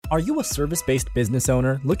Are you a service-based business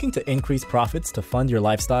owner looking to increase profits to fund your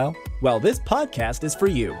lifestyle? Well, this podcast is for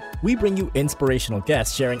you. We bring you inspirational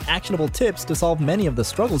guests sharing actionable tips to solve many of the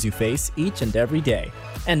struggles you face each and every day.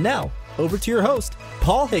 And now, over to your host,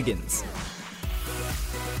 Paul Higgins.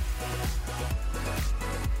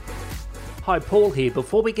 Hi, Paul here.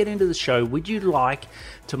 Before we get into the show, would you like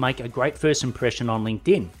to make a great first impression on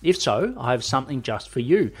LinkedIn? If so, I have something just for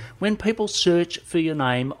you. When people search for your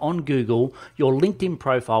name on Google, your LinkedIn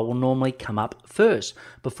profile will normally come up first.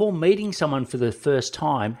 Before meeting someone for the first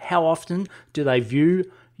time, how often do they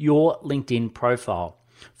view your LinkedIn profile?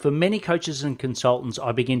 For many coaches and consultants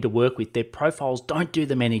I begin to work with, their profiles don't do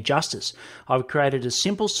them any justice. I've created a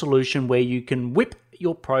simple solution where you can whip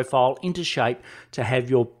your profile into shape to have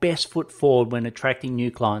your best foot forward when attracting new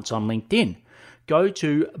clients on LinkedIn. Go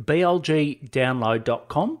to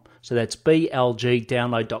blgdownload.com, so that's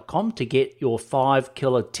blgdownload.com to get your 5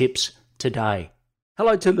 killer tips today.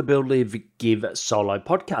 Hello to the Build, Live, Give Solo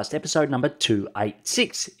podcast, episode number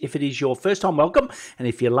 286. If it is your first time, welcome. And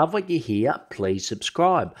if you love what you hear, please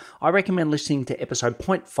subscribe. I recommend listening to episode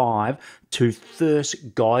 0.5 to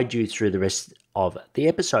first guide you through the rest of the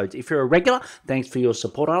episodes. If you're a regular, thanks for your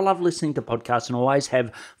support. I love listening to podcasts and always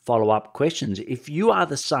have follow-up questions. If you are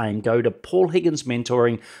the same, go to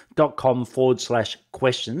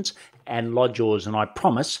paulhigginsmentoring.com/questions and lodge yours, and I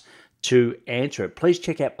promise to answer it. Please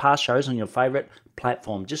check out past shows on your favorite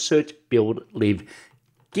platform. Just search Build, Live,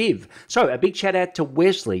 Give. So a big shout out to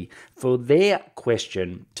Wesley for their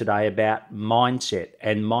question today about mindset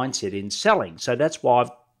and mindset in selling. So that's why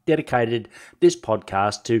I've dedicated this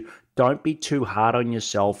podcast to don't be too hard on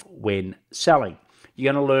yourself when selling.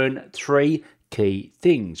 You're going to learn 3 key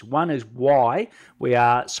things. One is why we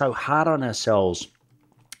are so hard on ourselves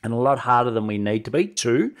and a lot harder than we need to be.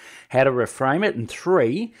 2, how to reframe it. And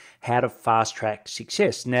 3, how to fast track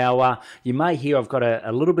success. Now, you may hear I've got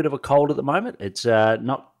a little bit of a cold at the moment. It's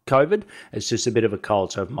not COVID, it's just a bit of a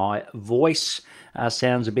cold. So if my voice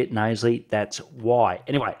sounds a bit nasally, that's why.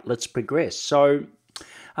 Anyway, let's progress. So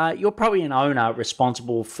you're probably an owner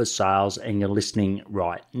responsible for sales and you're listening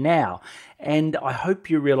right now. And I hope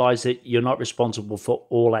you realize that you're not responsible for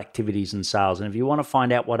all activities in sales. And if you want to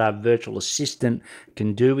find out what our virtual assistant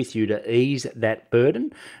can do with you to ease that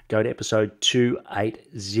burden, go to episode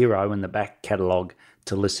 280 in the back catalogue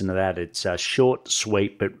to listen to that. It's short,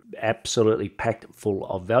 sweet, but absolutely packed full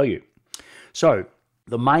of value. So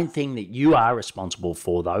the main thing that you are responsible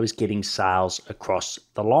for, though, is getting sales across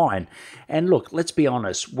the line. And look, let's be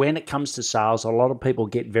honest, when it comes to sales, a lot of people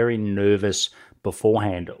get very nervous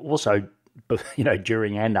beforehand, also,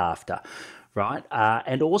 during and after, right?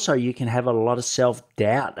 And also you can have a lot of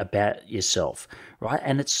self-doubt about yourself, right?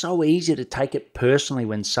 And it's so easy to take it personally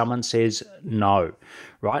when someone says no,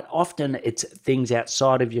 right? Often it's things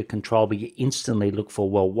outside of your control, but you instantly look for,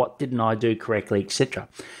 well, what didn't I do correctly, etc.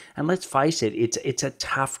 And let's face it, it's a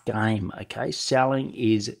tough game, okay? Selling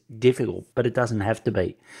is difficult, but it doesn't have to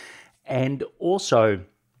be. And also,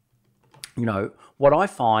 what I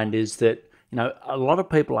find is that, a lot of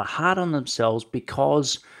people are hard on themselves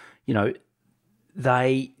because,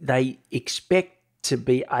 they expect to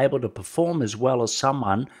be able to perform as well as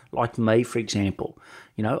someone like me, for example.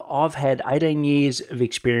 I've had 18 years of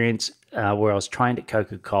experience where I was trained at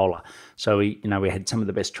Coca-Cola. So we had some of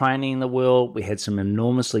the best training in the world. We had some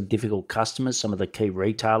enormously difficult customers, some of the key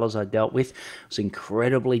retailers I dealt with. It was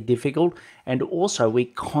incredibly difficult. And also we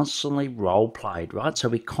constantly role played, right? So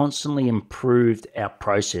we constantly improved our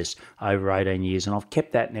process over 18 years. And I've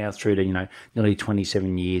kept that now through to, nearly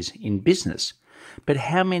 27 years in business. But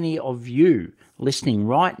how many of you listening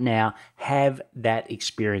right now have that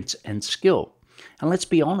experience and skill? And let's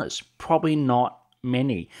be honest, probably not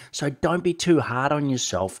many. So don't be too hard on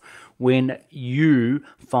yourself when you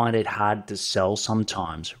find it hard to sell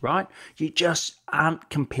sometimes, right? You just aren't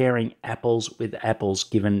comparing apples with apples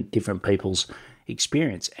given different people's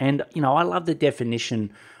experience. And, I love the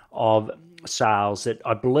definition of sales that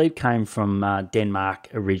I believe came from Denmark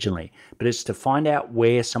originally, but it's to find out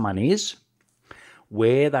where someone is,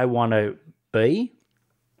 where they want to be,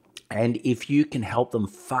 and if you can help them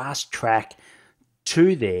fast track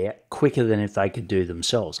to there quicker than if they could do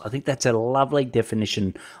themselves. I think that's a lovely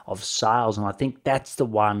definition of sales, and I think that's the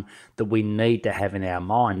one that we need to have in our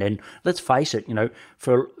mind. And let's face it,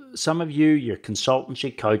 for some of you, your consultants,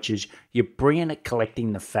 your coaches, you're brilliant at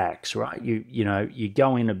collecting the facts, right? You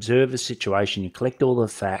go in, observe a situation, you collect all the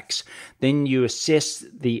facts, then you assess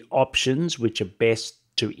the options which are best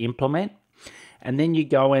to implement, and then you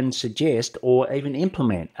go and suggest or even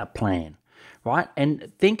implement a plan, right?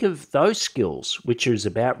 And think of those skills, which is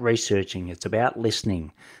about researching, it's about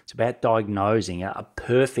listening, it's about diagnosing, are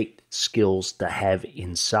perfect skills to have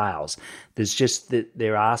in sales. There's just that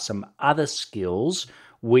there are some other skills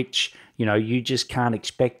which, you just can't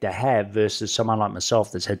expect to have versus someone like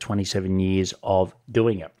myself that's had 27 years of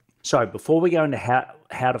doing it. So before we go into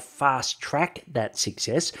how to fast track that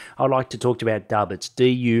success, I'd like to talk about Dubb. It's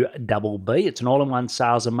D-U-B-B. It's an all-in-one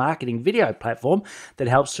sales and marketing video platform that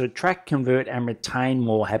helps to attract, convert, and retain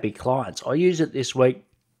more happy clients. I use it this week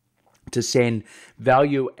to send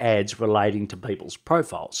value ads relating to people's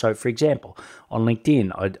profiles. So, for example, on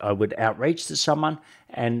LinkedIn, I would outreach to someone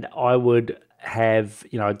and I would have,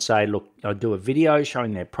 I'd say, look, I'd do a video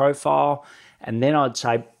showing their profile, and then I'd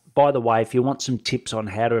say, by the way, if you want some tips on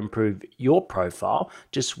how to improve your profile,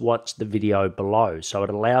 just watch the video below. So it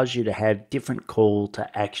allows you to have different call to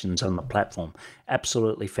actions on the platform.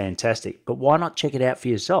 Absolutely fantastic. But why not check it out for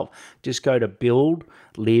yourself? Just go to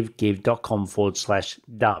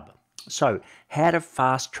buildlivegive.com/Dubb. So how to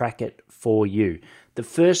fast track it for you. The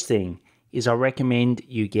first thing is I recommend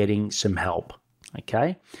you getting some help.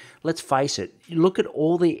 Okay, let's face it. Look at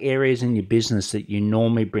all the areas in your business that you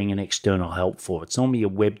normally bring in external help for. It's normally your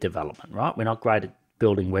web development, right? We're not great at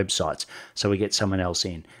building websites, so we get someone else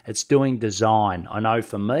in. It's doing design. I know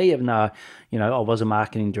for me, even though, I was a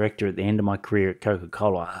marketing director at the end of my career at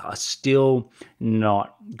Coca-Cola, I'm still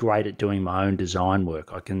not great at doing my own design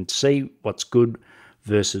work. I can see what's good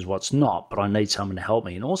versus what's not, but I need someone to help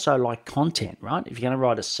me. And also like content, right? If you're going to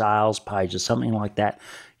write a sales page or something like that,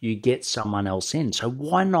 you get someone else in. So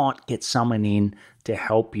why not get someone in to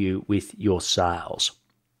help you with your sales?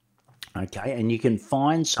 Okay, and you can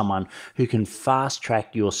find someone who can fast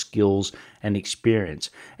track your skills and experience.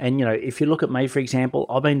 And, if you look at me, for example,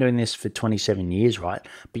 I've been doing this for 27 years, right?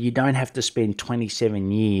 But you don't have to spend 27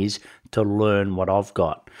 years to learn what I've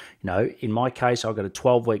got. In my case, I've got a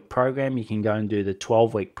 12-week program. You can go and do the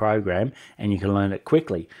 12-week program and you can learn it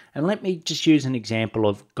quickly. And let me just use an example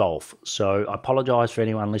of golf. So I apologize for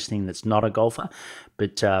anyone listening that's not a golfer,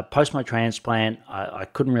 but post my transplant, I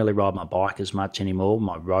couldn't really ride my bike as much anymore,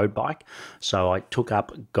 my road bike. So I took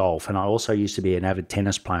up golf, and I also used to be an avid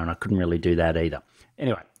tennis player, and I couldn't really do that either.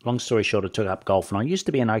 Anyway, long story short, I took up golf, and I used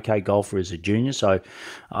to be an okay golfer as a junior. So,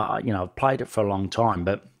 I've played it for a long time,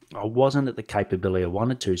 but I wasn't at the capability I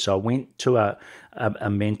wanted to. So I went to a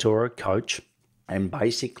mentor, a coach, and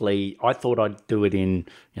basically I thought I'd do it in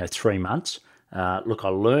 3 months. Look, I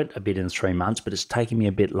learned a bit in 3 months, but it's taken me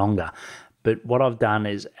a bit longer. But what I've done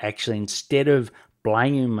is actually, instead of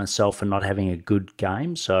blaming myself for not having a good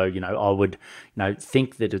game, so, I would,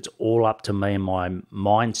 think that it's all up to me and my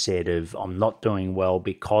mindset of I'm not doing well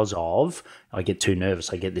because of, I get too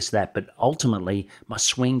nervous, I get this, that. But ultimately, my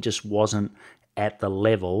swing just wasn't at the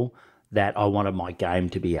level that I wanted my game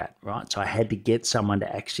to be at, right? So I had to get someone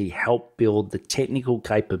to actually help build the technical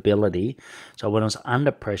capability. So when I was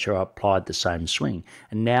under pressure, I applied the same swing.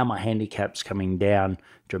 And now my handicap's coming down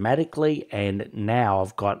dramatically, and now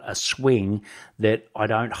I've got a swing that I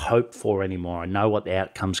don't hope for anymore. I know what the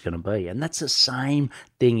outcome's going to be. And that's the same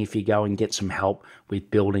thing if you go and get some help with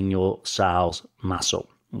building your sales muscle.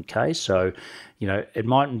 Okay, so, it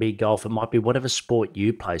mightn't be golf, it might be whatever sport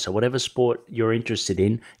you play. So whatever sport you're interested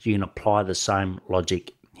in, you can apply the same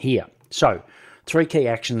logic here. So 3 key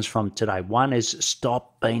actions from today. 1 is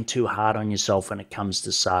stop being too hard on yourself when it comes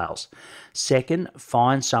to sales. 2nd,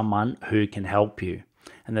 find someone who can help you.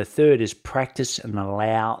 And the 3rd is practice and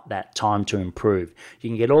allow that time to improve.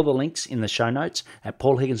 You can get all the links in the show notes at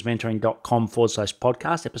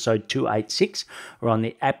paulhigginsmentoring.com/podcast, episode 286, or on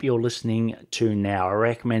the app you're listening to now. I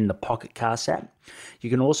recommend the Pocket Cast app.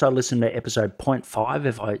 You can also listen to episode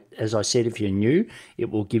 0.5. As I said, if you're new,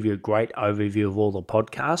 it will give you a great overview of all the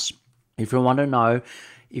podcasts. If you want to know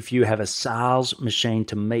if you have a sales machine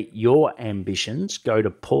to meet your ambitions, go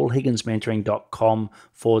to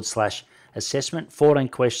paulhigginsmentoring.com/assessment, 14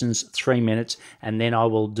 questions, 3 minutes, and then I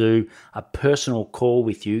will do a personal call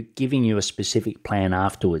with you, giving you a specific plan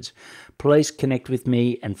afterwards. Please connect with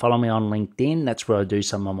me and follow me on LinkedIn. That's where I do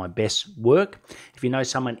some of my best work. If you know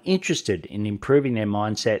someone interested in improving their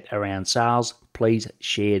mindset around sales, please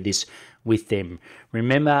share this with them.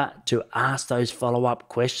 Remember to ask those follow-up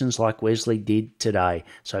questions like Wesley did today.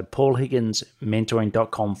 So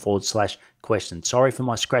paulhigginsmentoring.com/question. Sorry for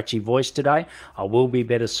my scratchy voice today. I will be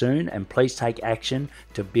better soon, and please take action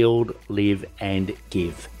to build, live, and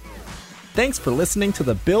give. Thanks for listening to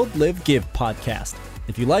the Build, Live, Give podcast.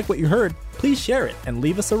 If you like what you heard, please share it and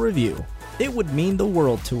leave us a review. It would mean the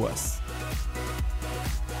world to us.